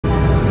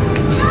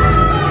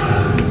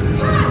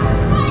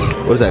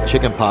What is that,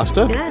 chicken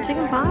pasta? Yeah,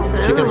 chicken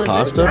pasta. Chicken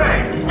pasta?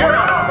 You're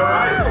not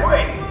authorized.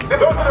 Wait,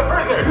 those are the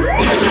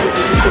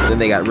prisoners. Then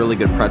they got really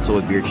good pretzel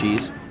with beer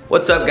cheese.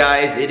 What's up,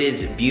 guys? It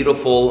is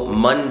beautiful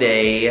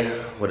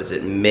Monday. What is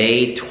it,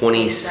 May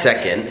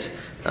 22nd.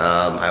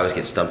 I always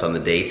get stumped on the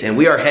dates. And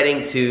we are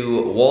heading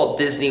to Walt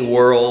Disney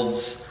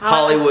World's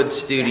Hollywood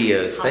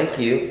Studios. Thank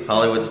you,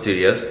 Hollywood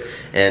Studios.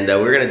 And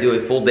we're gonna do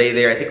a full day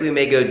there. I think we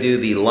may go do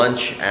the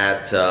lunch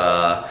at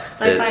the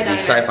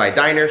Sci-Fi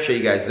Diner, show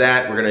you guys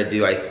that. We're gonna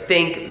do, I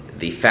think,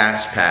 the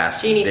Fast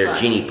Pass, their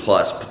Genie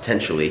Plus,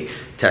 potentially.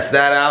 Test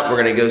that out. We're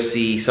gonna go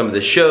see some of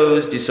the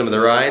shows, do some of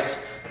the rides.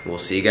 We'll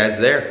see you guys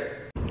there.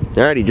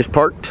 Alrighty, just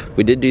parked.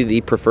 We did do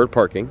the preferred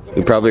parking.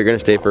 We probably are gonna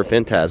stay for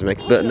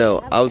Fantasmic, but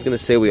no, I was gonna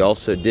say we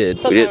also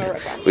did. We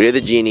did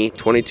the Genie,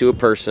 22 a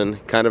person,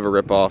 kind of a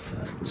ripoff.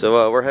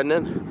 So we're heading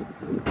in.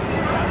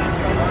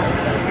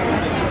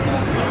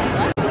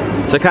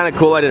 So kind of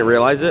cool, I didn't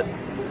realize it.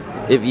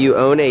 If you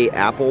own a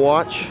Apple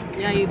Watch,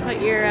 yeah, you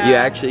put your you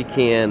actually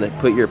can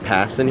put your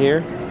pass in here.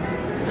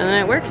 And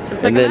then it works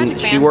just like a magic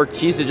band.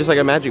 She used it just like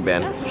a magic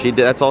band. Yeah. She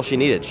did, that's all she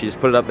needed. She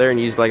just put it up there and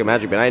used it like a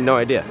magic band. I had no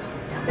idea.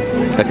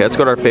 Okay, let's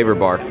go to our favorite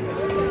bar.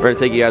 We're gonna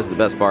take you guys to the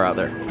best bar out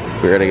there.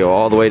 We're gonna go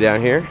all the way down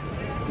here.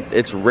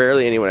 It's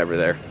rarely anyone ever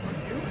there.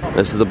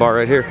 This is the bar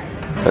right here.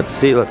 Let's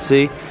see, let's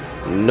see.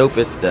 Nope,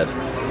 it's dead.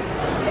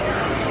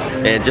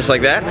 And just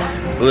like that,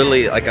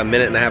 literally like a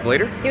minute and a half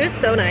later. He was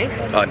so nice.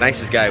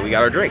 Nicest guy, we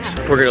got our drinks.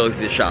 We're gonna look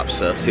through the shops,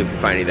 see if we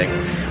find anything.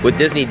 With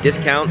Disney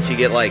discounts, you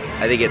get like,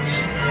 I think it's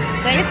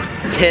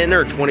 10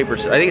 or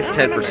 20%. I think it's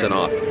 10%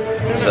 off.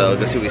 So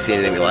go see if we see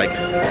anything we like.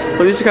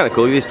 Well, these are kind of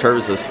cool. Look at these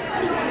Tervises.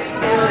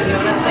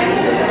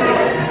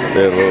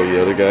 They have a little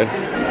Yoda guy.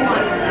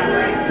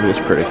 That's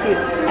pretty.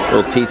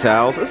 Little tea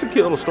towels. That's a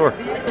cute little store.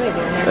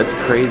 That's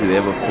crazy. They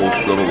have a full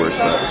silverware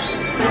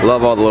set.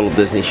 Love all the little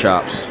Disney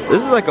shops.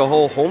 This is like a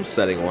whole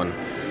homesteading one.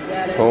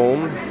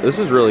 Home. This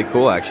is really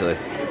cool, actually.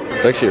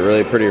 It's actually a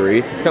really pretty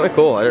wreath. It's kind of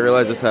cool. I didn't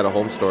realize this had a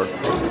home store.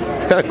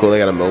 It's kind of cool. They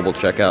got a mobile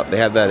checkout. They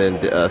have that in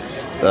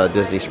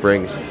Disney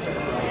Springs.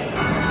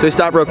 So we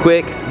stop real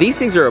quick. These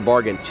things are a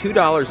bargain.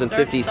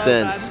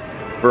 $2.50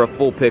 for a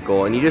full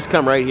pickle, and you just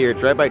come right here.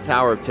 It's right by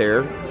Tower of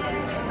Terror.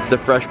 It's the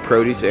fresh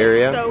produce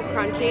area. So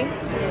crunchy.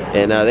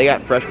 And they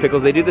got fresh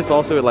pickles. They do this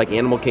also at like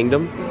Animal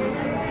Kingdom.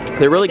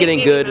 They're really getting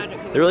good.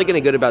 They're really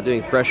getting good about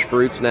doing fresh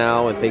fruits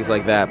now and things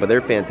like that. But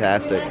they're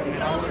fantastic.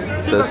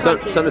 So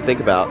something to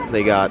think about.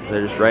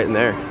 They're just right in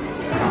there.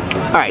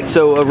 All right,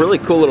 so a really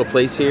cool little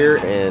place here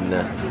in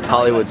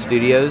Hollywood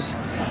Studios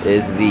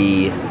is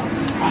the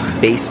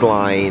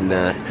Baseline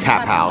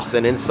Tap House,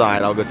 and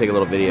inside, I'll go take a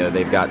little video.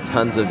 They've got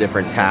tons of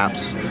different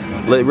taps.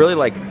 Really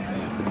like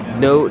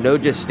no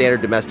just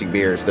standard domestic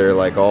beers. They're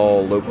like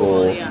all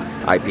local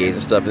IPAs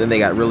and stuff. And then they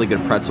got really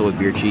good pretzel with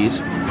beer cheese.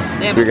 They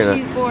have a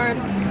cheese board,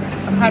 a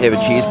pretzel. They have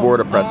a cheese board,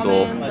 a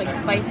pretzel, almonds, like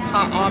spiced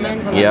hot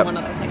almonds, and then one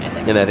other thing I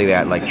think. And I think they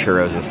got like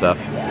churros and stuff.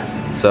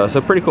 So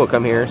pretty cool.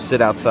 Come here,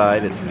 sit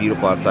outside. It's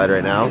beautiful outside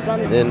right now,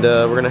 and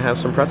we're gonna have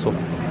some pretzel.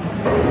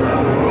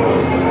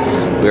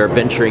 We are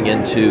venturing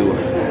into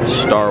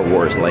Star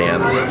Wars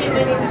land.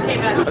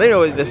 I don't know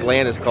what this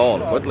land is called.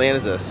 What land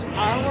is this?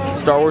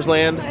 Star Wars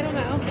land? I don't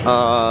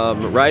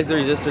know. Rise of the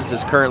Resistance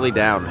is currently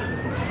down,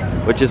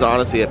 which is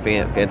honestly a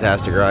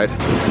fantastic ride.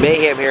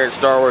 Mayhem here in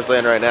Star Wars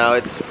land right now.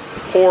 It's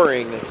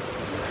pouring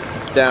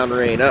down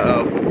rain.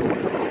 Uh-oh.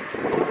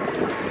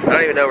 I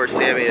don't even know where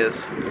Sammy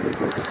is.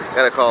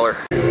 Gotta call her.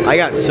 I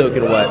got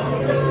soaking wet.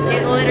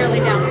 It literally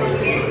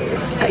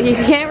down. You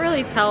can't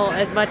really tell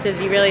as much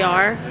as you really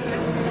are.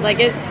 Like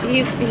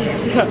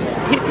he's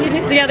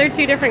the other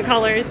two different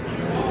colors.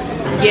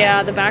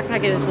 Yeah, the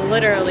backpack is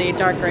literally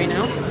dark right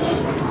now.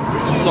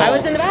 I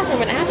was in the bathroom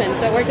when it happened,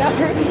 so it worked out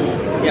perfect.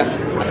 Yes.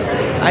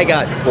 I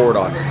got poured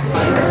on.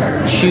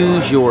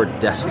 Choose your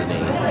destiny.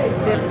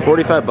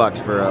 45 bucks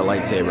for a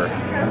lightsaber.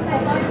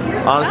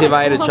 Honestly, if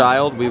I had a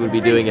child, we would be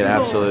doing it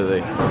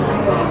absolutely.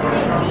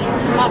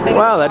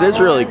 Wow, that is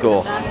really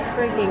cool. That's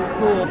freaking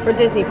cool. For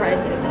Disney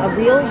prices, a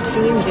real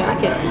jean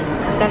jacket,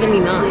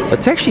 $79.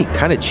 That's actually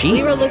kind of cheap.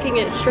 We were looking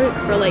at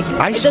shirts for like,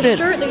 I spent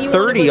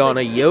 30 on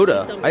a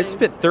Yoda. I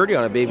spent 30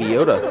 on a baby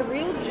Yoda. This is a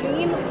real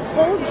jean,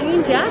 full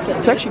jean jacket.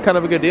 It's actually kind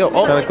of a good deal.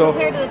 Oh, kind of cool.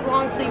 Compared to this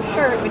long sleeve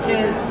shirt, which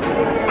is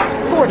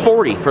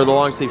 40 for the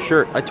long sleeve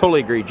shirt. I totally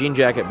agree. Jean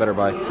jacket, better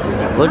buy.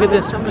 Look at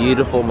this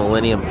beautiful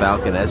Millennium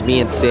Falcon. As me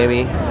and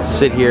Sammy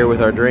sit here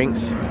with our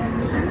drinks,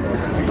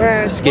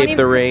 escape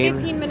the rain.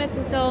 15 minutes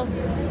until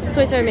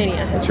Toy Story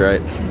Mania. That's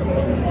right.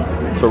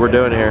 That's what we're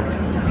doing here.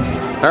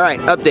 All right,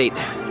 update.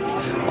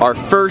 Our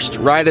first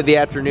ride of the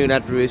afternoon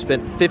after we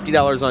spent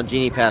 $50 on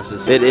Genie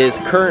passes. It is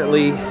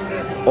currently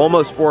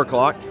almost 4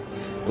 o'clock.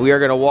 We are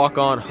gonna walk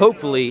on,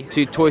 hopefully,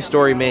 to Toy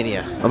Story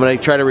Mania. I'm gonna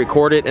try to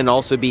record it and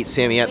also beat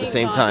Sammy at the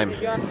same time.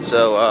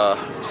 So,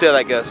 see how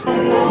that goes.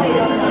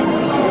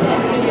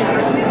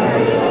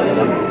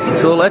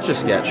 It's a little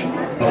Etch-a-Sketch.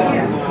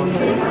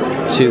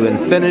 To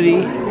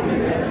infinity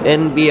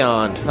and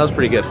beyond. That was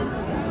pretty good.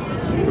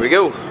 Here we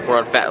go. We're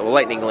on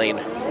lightning lane.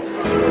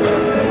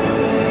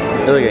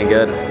 They're looking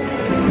good.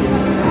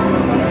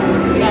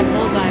 Yeah, got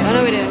bullseye. Oh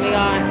no, we didn't. We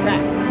got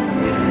Rex.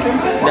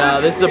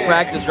 No, this is a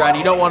practice round.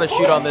 You don't want to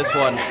shoot on this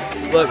one.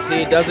 Look,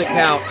 see, it doesn't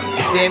count.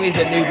 Sammy's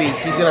a newbie.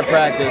 She's gonna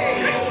practice.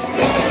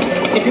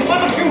 If you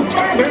want to shoot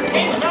further,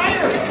 aim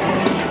higher.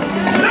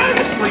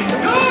 Nicely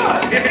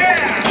done!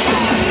 Yeah!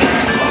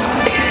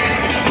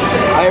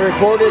 I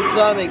recorded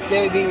something.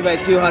 Sammy beat me by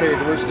 200.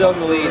 We're still in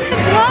the lead.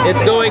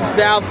 It's going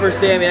south for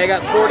Sammy. I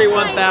got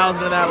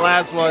 41,000 in that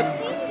last one.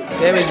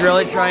 Sammy's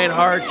really trying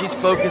hard. She's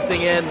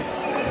focusing in.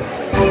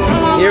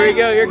 Here we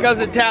go. Here comes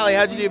the tally.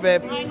 How'd you do,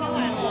 babe? My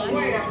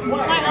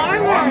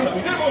armor.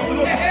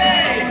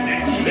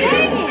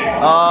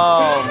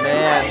 Oh,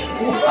 man.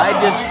 I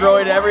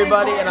destroyed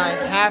everybody and I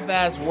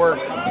half-assed work.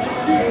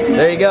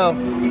 There you go.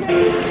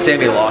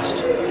 Sammy lost.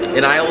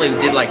 And I only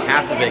did like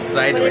half of it because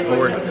I had to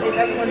record.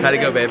 How'd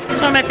it go, babe? It's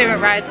one of my favorite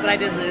rides, but I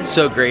did lose.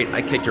 So great.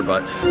 I kicked your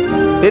butt.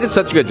 They did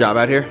such a good job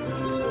out here.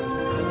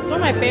 It's one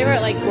of my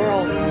favorite, like,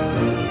 worlds.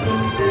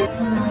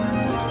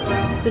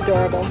 It's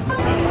adorable.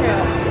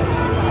 Yeah.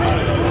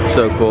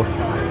 So cool.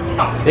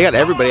 They got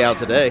everybody out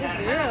today.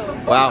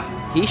 Yeah. Wow,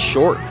 he's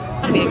short.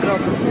 Gotta be a girl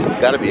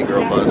buzz. Gotta be a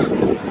girl buzz.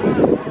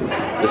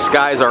 The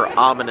skies are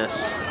ominous.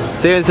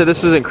 Sam said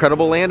this was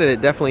incredible land, and it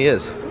definitely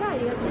is.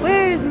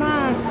 Where's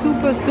my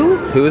super suit?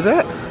 Who is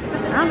that?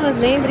 I don't know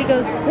his name, but he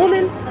goes,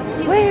 woman,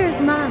 where's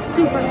my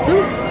super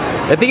suit?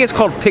 I think it's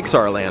called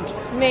Pixar Land.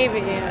 Maybe,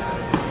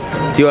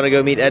 yeah. Do you want to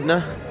go meet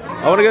Edna?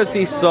 I want to go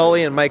see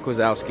Sully and Mike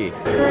Wazowski.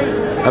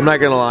 I'm not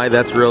gonna lie,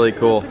 that's really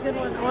cool. Good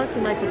one. I want to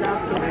see Mike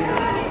Wazowski.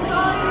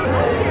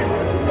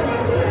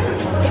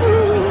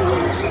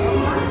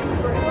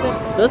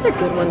 Those are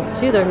good ones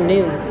too, they're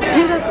new.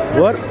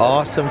 What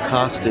awesome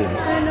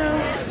costumes. I know.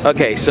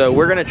 Okay, so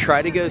we're gonna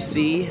try to go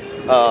see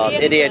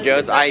Indiana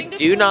Jones. I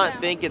do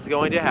not think it's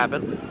going to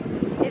happen.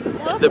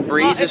 The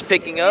breeze is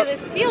picking up.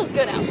 It feels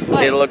good out.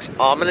 But It looks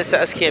ominous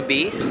as can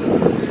be.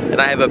 And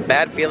I have a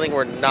bad feeling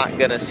we're not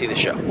gonna see the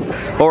show.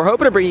 Well, we're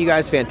hoping to bring you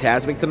guys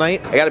Fantasmic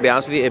tonight. I gotta be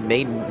honest with you, it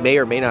may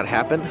or may not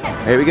happen.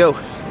 Here we go,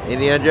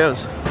 Indiana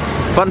Jones.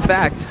 Fun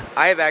fact,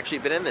 I have actually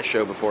been in this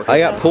show before. I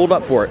got pulled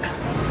up for it.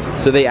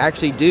 So they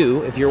actually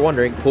do, if you're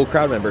wondering, pull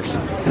crowd members.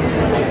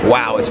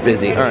 Wow, it's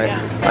busy. All right.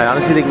 I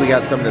honestly think we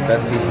got some of the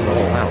best seats in the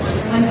whole house.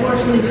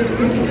 Unfortunately, due to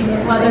some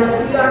inclement weather,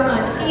 we are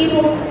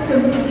unable to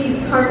move these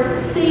carts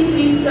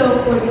safely,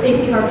 so for the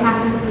safety of our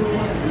cast and crew,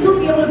 we'll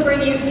be able to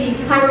bring you the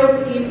Cairo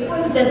scene or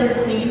the desert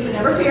scene, but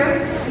never fear,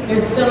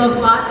 there's still a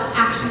lot of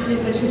action and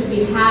adventure to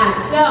be had.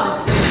 So,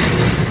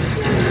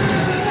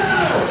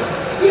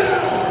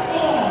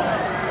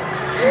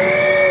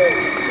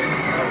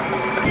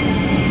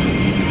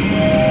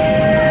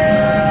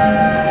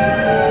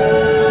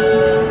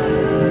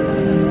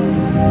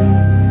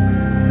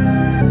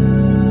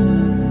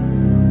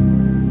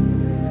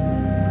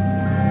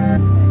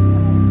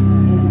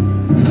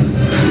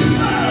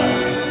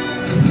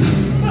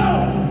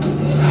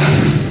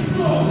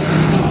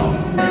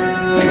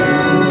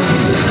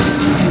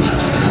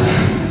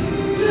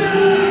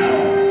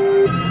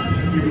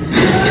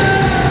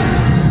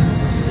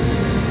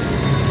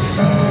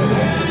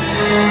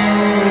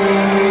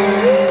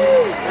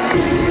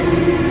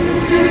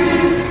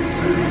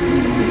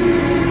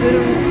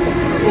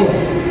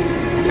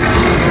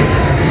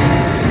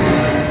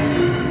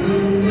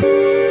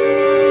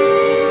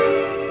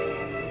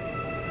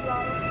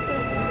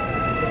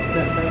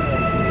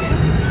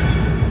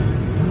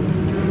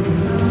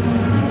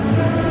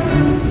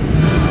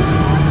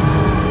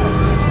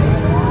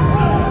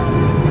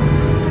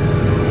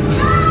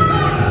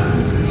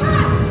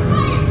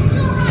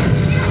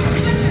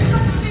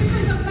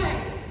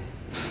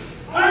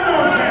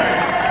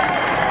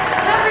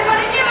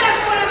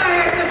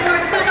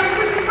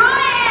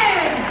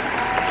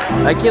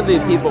 I can't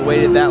believe people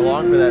waited that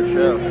long for that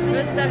show. it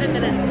was 7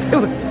 minutes. It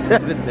was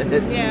 7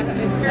 minutes. Yeah.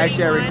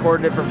 Actually, I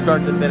recorded it from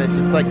start to finish.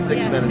 It's like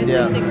 6 minutes, it's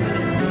yeah. like 6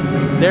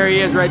 minutes. There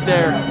he is right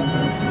there.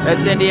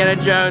 That's Indiana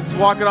Jones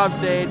walking off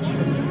stage.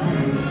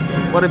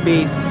 What a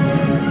beast.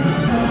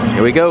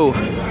 Here we go.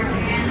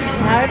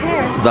 Out of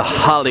here. The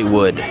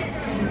Hollywood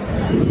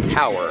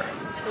Tower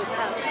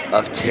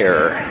of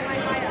Terror.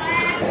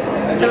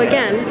 So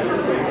again,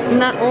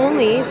 not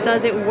only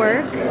does it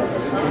work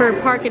for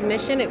park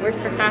admission, it works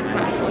for fast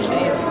pass. I'll show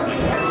you.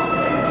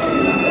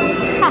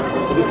 Ha.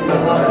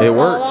 It All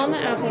worked. on the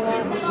Apple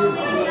Watch.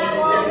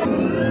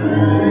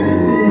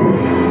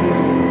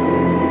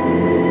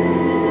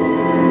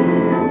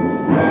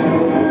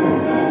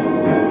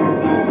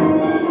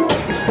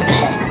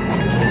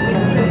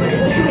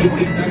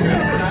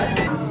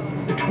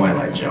 The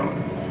Twilight Zone.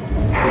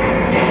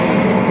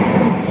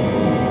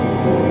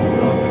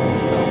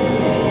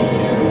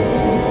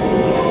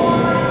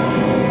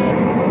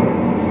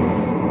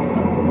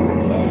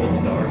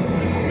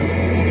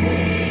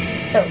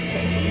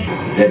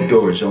 That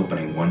door is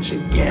opening once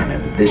again,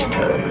 and this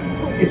time,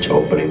 it's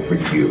opening for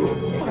you.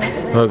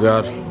 Oh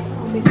God.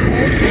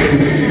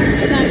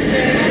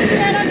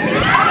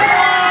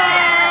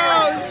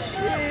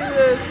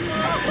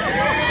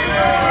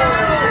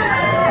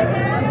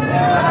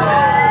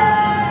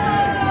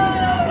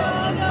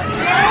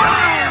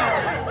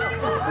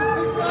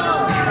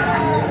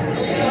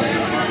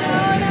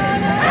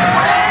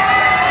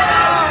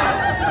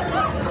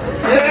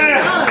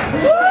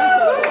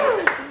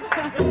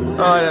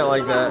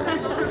 like that.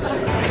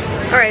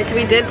 All right, so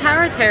we did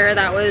Tower of Terror.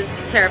 That was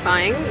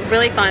terrifying,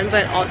 really fun,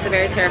 but also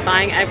very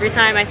terrifying. Every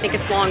time I think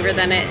it's longer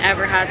than it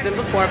ever has been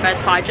before, but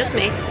it's probably just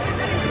me.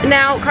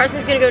 Now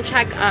Carson's gonna go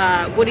check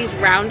Woody's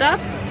Roundup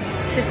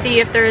to see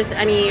if there's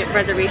any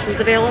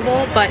reservations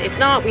available, but if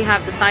not, we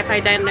have the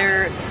Sci-Fi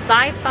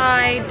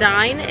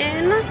Dine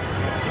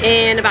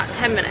in about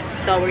 10 minutes.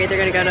 So we're either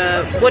gonna go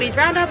to Woody's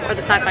Roundup or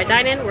the Sci-Fi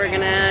Dine in. We're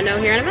gonna know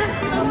here in a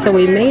minute. So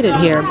we made it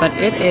here, but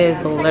it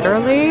is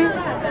literally,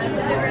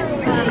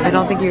 I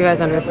don't think you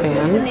guys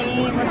understand,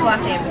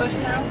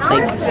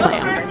 like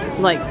slammed.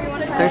 Like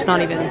there's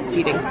not even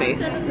seating space.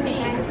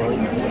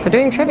 They're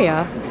doing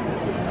trivia.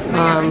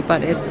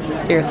 But it's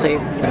seriously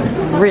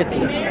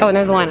really, oh, and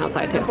there's a line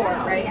outside too.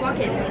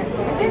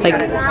 Like,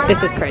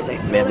 this is crazy.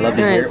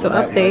 Alright, so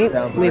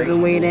update, we've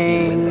been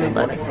waiting,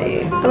 let's see,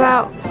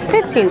 about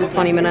 15 to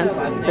 20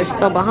 minutes. They're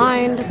still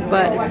behind,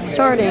 but it's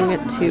starting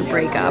to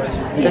break up,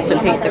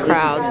 dissipate the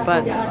crowds,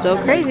 but it's still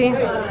crazy.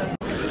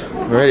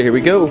 Alright, here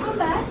we go.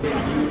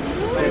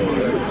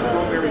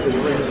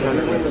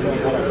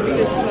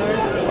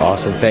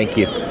 Awesome, thank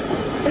you.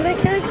 Isn't that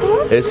kind of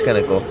cool? It's kind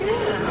of cool.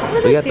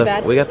 We got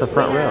the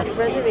front row.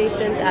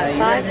 Reservations at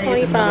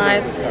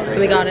 5:25, and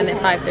we got in at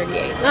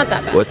 5:38. Not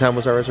that bad. What time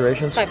was our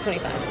reservations?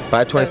 5:25.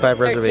 5:25 so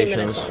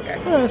reservations.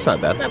 Oh, that's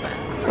not bad. Not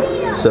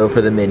bad. So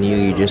for the menu,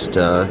 you just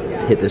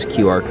hit this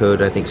QR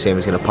code. I think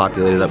Sammy's gonna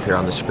populate it up here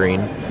on the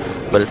screen.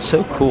 But it's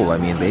so cool. I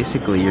mean,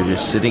 basically, you're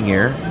just sitting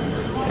here,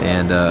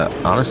 and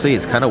honestly,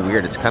 it's kind of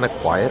weird. It's kind of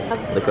quiet.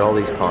 Look at all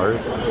these cars.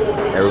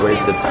 Everybody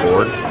sits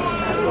forward.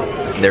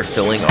 They're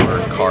filling our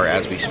car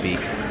as we speak.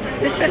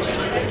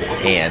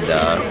 And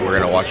we're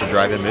gonna watch a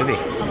drive-in movie.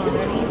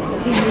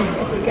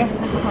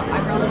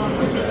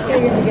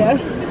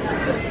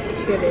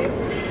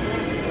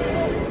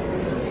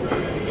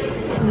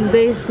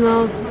 They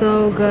smell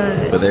so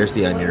good. But there's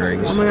the onion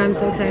rings. Oh my god, I'm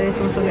so excited. They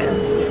smell so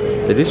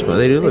good. They do smell.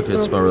 They do look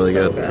good. Smell really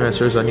good. good. Yes,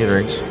 there's onion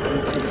rings.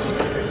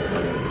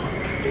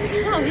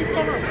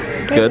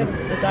 Good.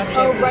 It's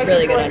actually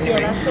really good onion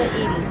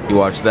rings. You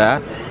watch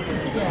that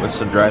with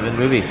some drive-in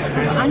movie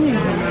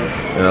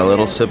and a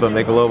little sip of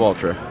Michelob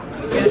Ultra.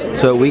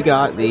 So we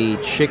got the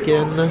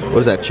chicken. What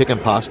is that? Chicken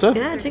pasta?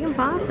 Yeah, chicken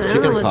pasta.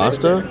 Chicken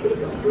pasta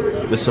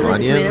with some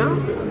onion.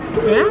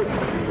 Yeah.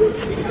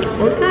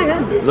 Looks kind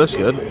of good. Looks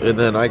good. And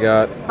then I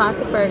got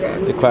Classic burger.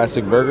 the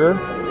classic burger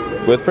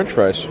with French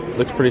fries.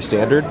 Looks pretty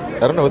standard. I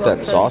don't know what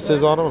that sauce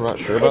is on them. I'm not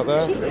sure about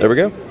that. There we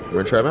go.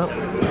 We're gonna try them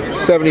out.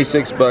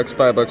 76 bucks,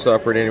 $5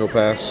 off for an annual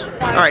pass.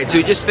 All right, so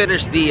we just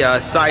finished the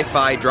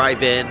Sci-Fi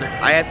drive-in.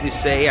 I have to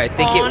say, I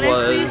think it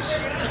was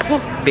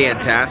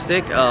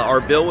fantastic. Our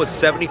bill was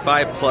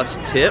 75 plus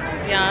tip.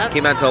 Yeah.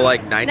 Came out to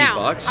like 90 now,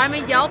 bucks. I'm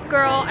a Yelp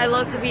girl. I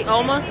looked, we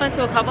almost went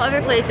to a couple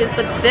other places,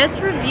 but these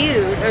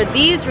reviews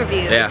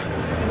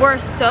were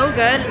so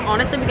good.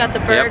 Honestly, we got the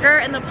burger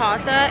and the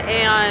pasta,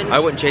 and I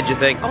wouldn't change a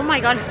thing. oh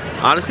my god.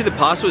 Honestly, the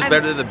pasta was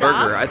better than the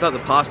burger. I thought the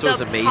pasta was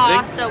amazing. The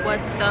pasta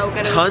was so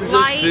good. Tons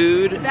of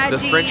food. The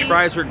French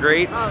fries were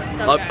great. Oh,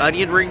 so good.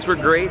 Onion rings were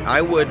great. I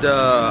would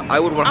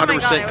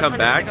 100% come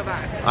back.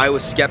 I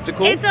was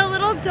skeptical. It's a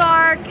little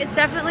dark. It's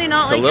definitely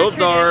not It's like a little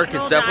dark. It's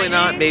traditional definitely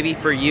not dining, maybe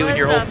for you and but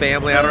your whole the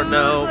family. I don't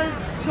know. food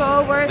was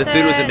so worth The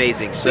food was it.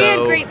 amazing. So we had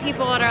great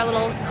people at our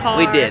little car.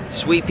 we did.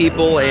 Sweet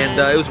people, and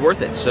it was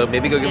worth it. So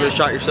maybe go give it a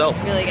shot yourself.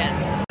 Really good.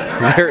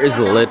 There is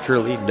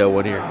literally no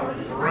one here.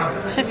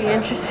 Should be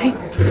interesting.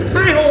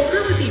 Hi ho,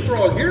 Liberty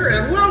Frog here,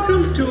 and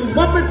welcome to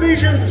Muppet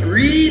Vision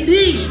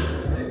 3D.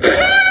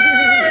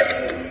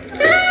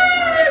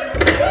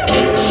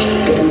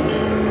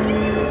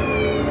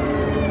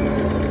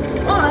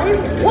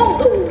 I'm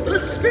Waldo, the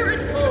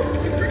spirit of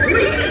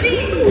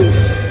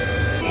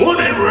 3D. Well,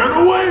 they ran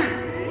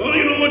away. Well,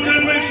 you know what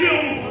that makes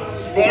him?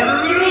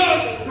 Smarter than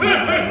us.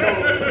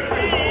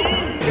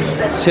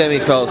 Sammy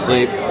fell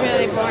asleep.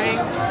 Really boring.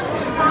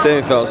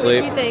 Sammy fell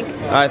asleep. What do you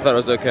think? I thought it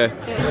was okay.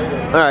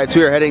 All right, so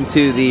we are heading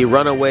to the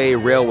Runaway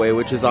Railway,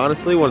 which is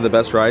honestly one of the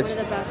best rides. One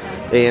of the best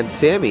ones. And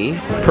Sammy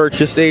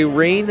purchased a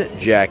rain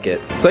jacket.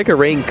 It's like a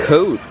rain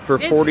coat for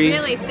It's 40.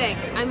 really thick.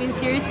 I mean,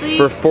 seriously.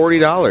 For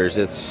 $40.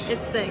 It's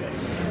thick.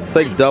 It's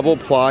like double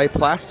ply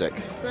plastic.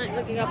 It's not,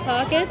 look, you got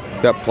pockets.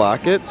 Got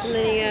pockets. And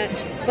then you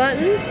got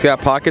buttons. It's got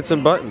pockets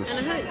and buttons.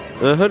 And a hood.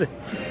 And a hood.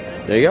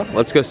 There you go.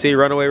 Let's go see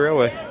Runaway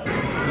Railway.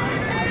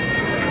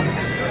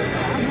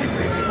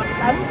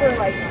 That's for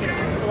like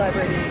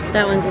celebrity.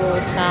 That one's a little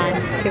shy.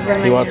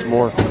 He wants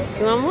more.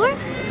 You want more?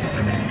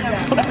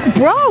 Okay.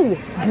 Bro!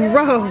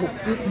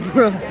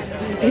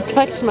 It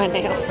touched my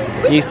nails.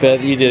 You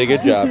did a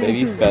good job, baby.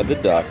 You fed the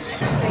ducks.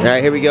 All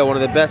right, here we go. One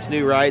of the best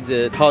new rides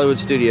at Hollywood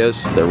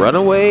Studios, the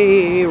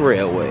Runaway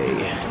Railway.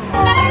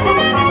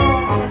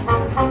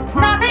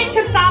 Nothing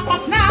can stop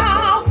us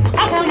now.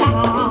 After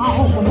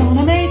now, we're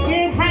gonna make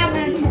it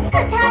happen.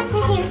 Good times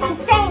are here to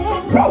stay.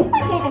 We'll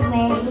get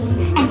away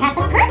and have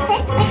the perfect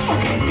picnic.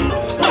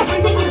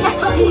 Everything is just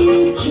so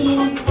peachy.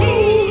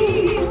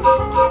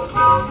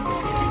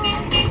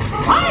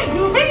 Hi,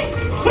 Goofy.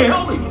 Hey,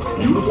 Albie,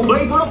 beautiful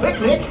day for a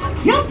picnic.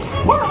 Yep,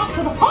 we're off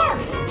to the park.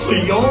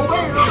 See you all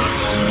there.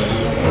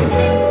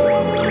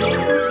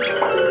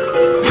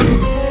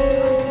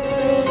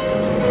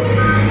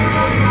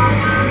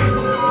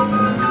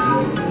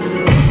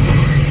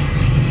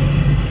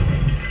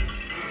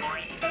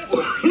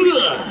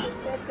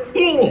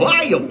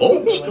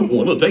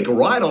 take a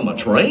ride on the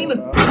train?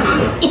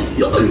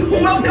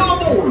 Welcome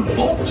aboard,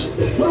 folks.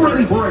 We're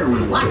ready for a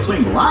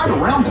relaxing ride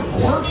around the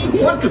park.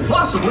 What could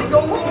possibly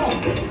go wrong?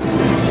 Just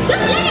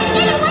let it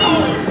get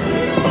away!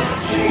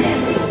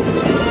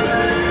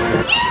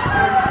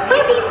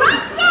 We'll be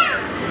right down!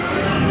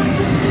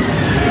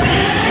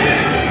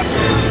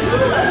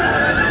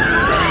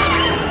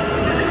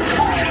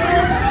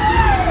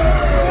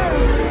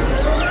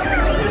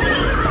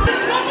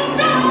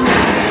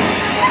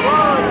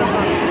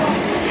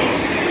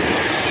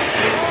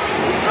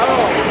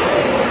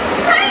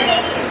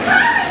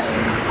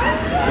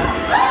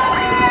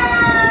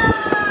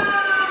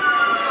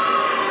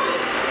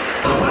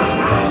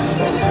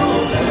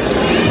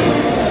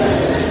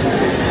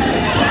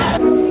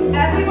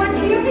 Everyone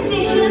to your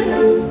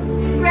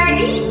positions.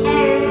 Ready?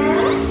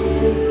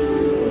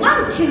 And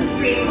 1, 2,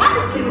 3,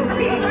 1, 2,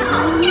 3.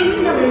 Oh,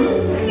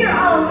 excellent. You're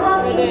all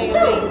waltzing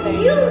so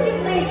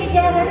beautifully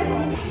together.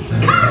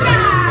 Come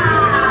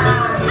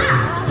down! Da,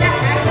 da,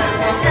 da,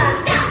 da, da,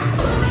 da.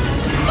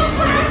 This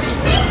one's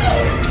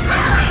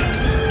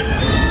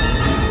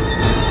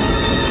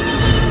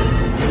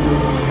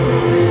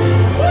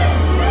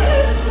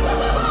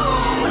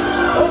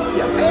Hope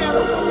you had a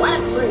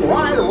relaxing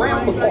ride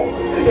around the park.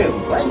 And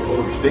thanks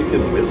for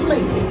sticking with me.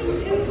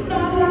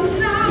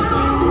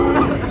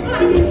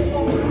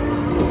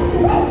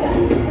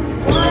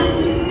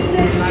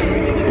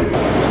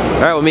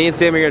 All right, well, me and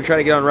Sam are gonna try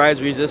to get on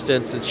Rise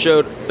Resistance. It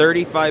showed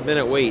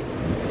 35-minute wait. I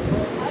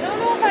don't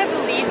know if I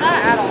believe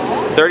that at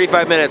all.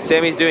 35 minutes.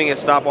 Sammy's doing a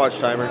stopwatch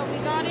timer. We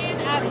got in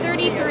at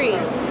 33,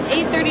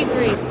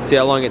 8:33. See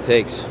how long it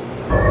takes.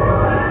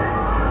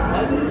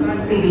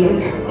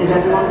 BB-8, is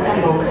everyone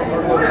assembled?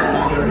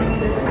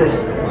 Good.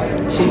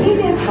 Shouldn't you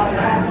be in flight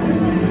prep?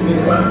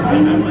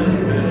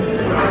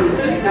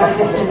 The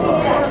Resistance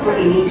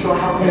desperately needs your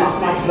help in our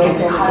fight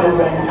against Kylo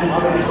Ren and the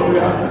First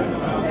Order.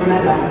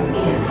 Remember,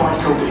 it is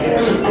vital to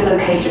keep the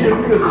location of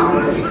the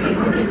cargo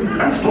secret.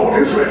 Transport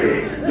is ready.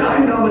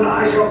 9 Numb and I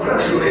shall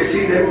personally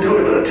see them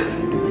delivered.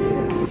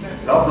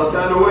 Oh, no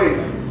time to waste.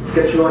 Let's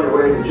get you on your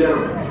way to the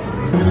general.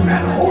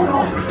 And hold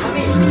on.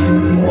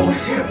 All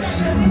ships,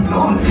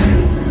 launch.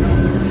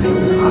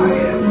 I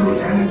am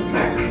Lieutenant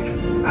Beck.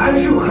 As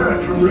you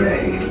heard from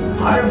Rey,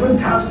 I have been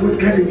tasked with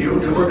getting you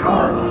to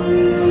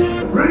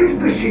Bakara. Raise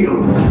the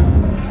shields.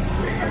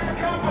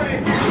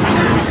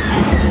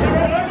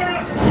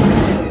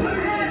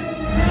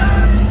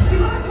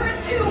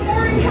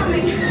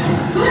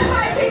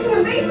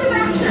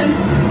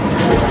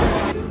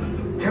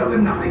 Tell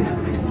them nothing.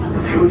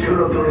 The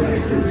future of the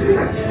Resistance is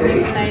at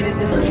stake.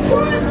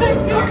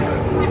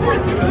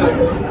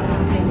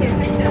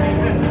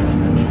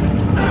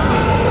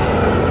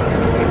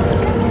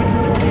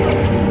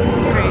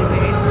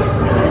 Crazy.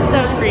 It's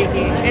so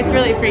freaky. It's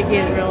really freaky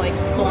and really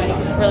cool.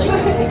 It's really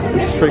creepy.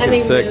 It's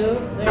freaking sick.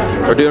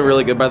 We're doing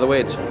really good, by the way.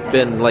 It's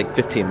been like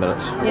 15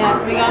 minutes. Yeah,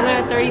 so we got in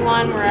at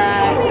 31. We're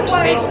at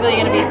basically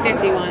going to be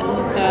 51.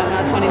 So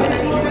about 20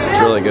 minutes. It's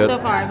really good. So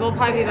far, we'll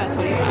probably be about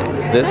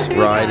 25. This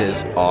ride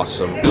is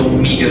awesome. Your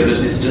meager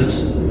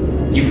resistance.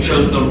 You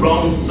chose the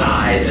wrong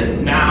side,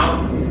 and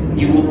now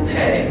you will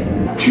pay.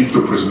 Keep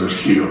the prisoners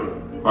here.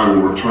 I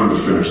will return to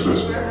finish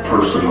this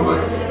personally.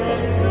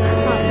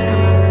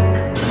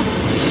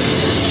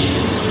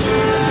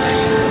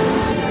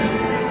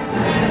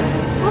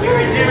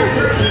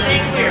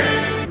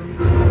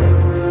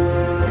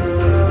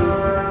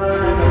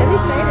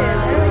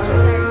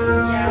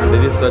 They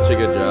did such a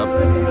good job.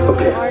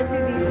 Okay.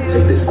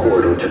 Take this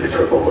corridor to the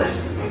triple list.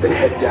 Then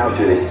head down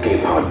to the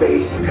escape pod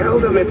base. Tell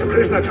them it's a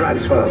prisoner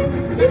transfer.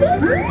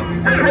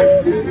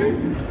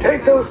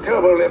 Take those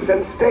turbo lifts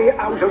and stay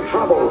out of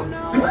trouble.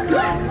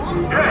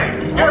 Hey,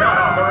 you're not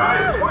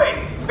authorized. Wait,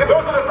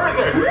 those are the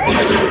prisoners.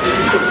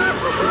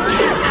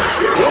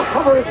 Your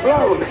cover is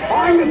blown.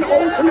 Find an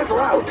alternate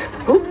route.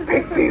 Who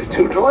picked these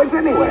two droids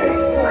anyway?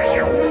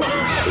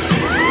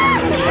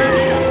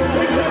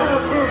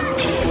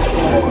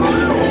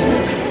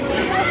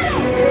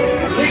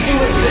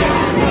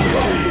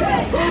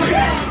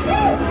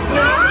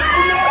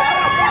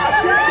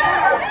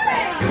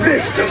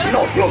 This does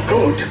not look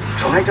good.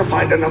 Try to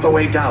find another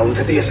way down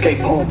to the escape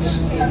pods.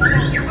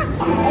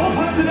 All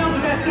personnel to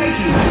their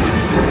stations.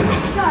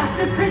 Sir,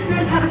 the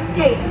prisoners have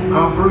escaped.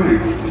 How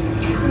brave,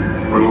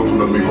 but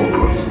ultimately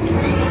hopeless.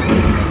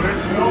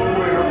 There's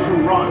nowhere to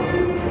run.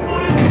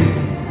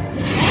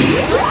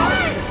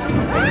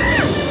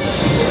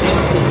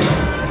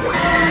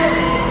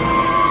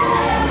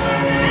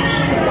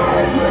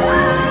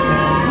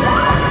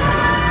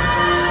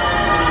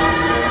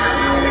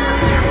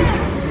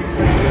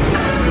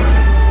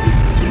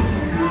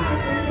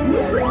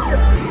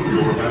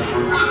 Your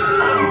efforts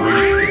are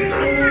wasted.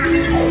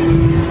 Oh,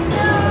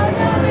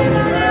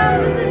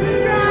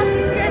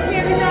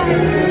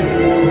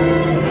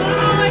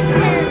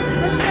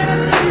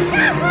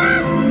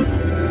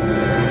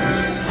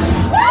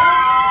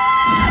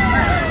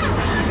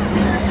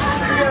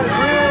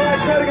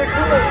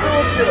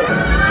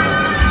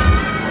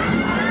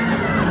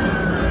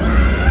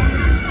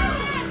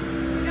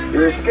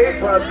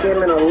 escape pods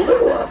came in a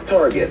little off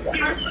target.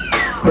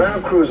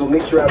 Ground crews will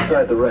meet you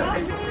outside the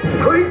wreck.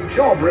 Great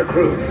job,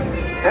 recruits.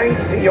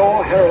 Thanks to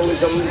your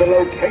heroism, the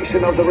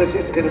location of the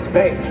resistance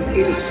base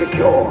is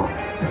secure.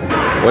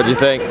 What'd you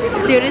think?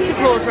 Dude, it's the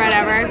coolest ride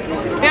ever.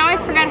 We always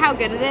forget how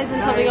good it is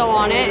until we go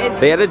on it.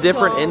 They had a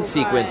different end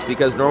sequence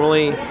because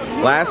normally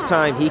last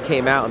time he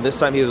came out and this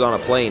time he was on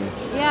a plane.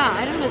 Yeah,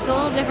 I don't know, it's a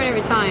little different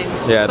every time.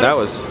 Yeah, but that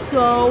was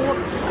so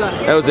good.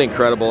 That was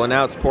incredible, and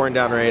now it's pouring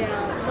down rain.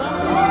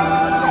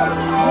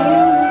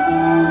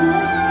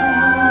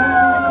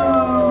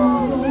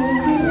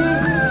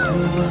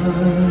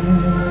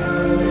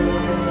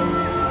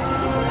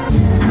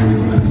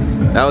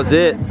 That was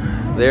it.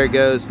 There it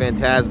goes,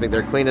 Fantasmic.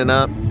 They're cleaning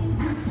up.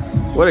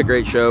 What a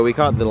great show. We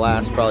caught the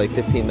last probably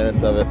 15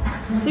 minutes of it.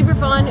 Super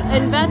fun.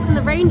 Invest in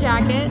the rain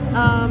jacket.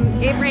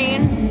 It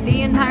rains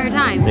the entire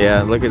time.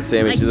 Yeah, look at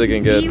Sammy. Like, she's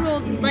looking good.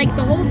 Like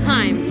the whole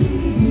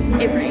time,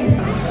 it rains.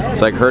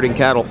 It's like herding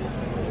cattle.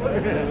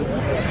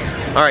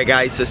 All right,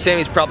 guys, so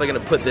Sammy's probably gonna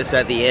put this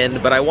at the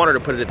end, but I wanted to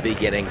put it at the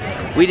beginning.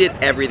 We did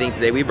everything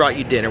today. We brought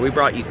you dinner. We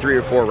brought you 3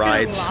 or 4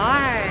 rides.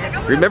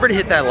 Remember to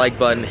hit that like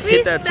button,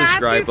 hit that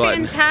subscribe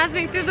button.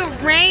 Fantasmic through the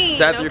rain.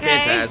 Sat through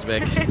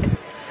Fantasmic.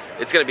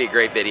 It's gonna be a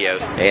great video,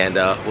 and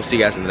we'll see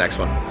you guys in the next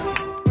one.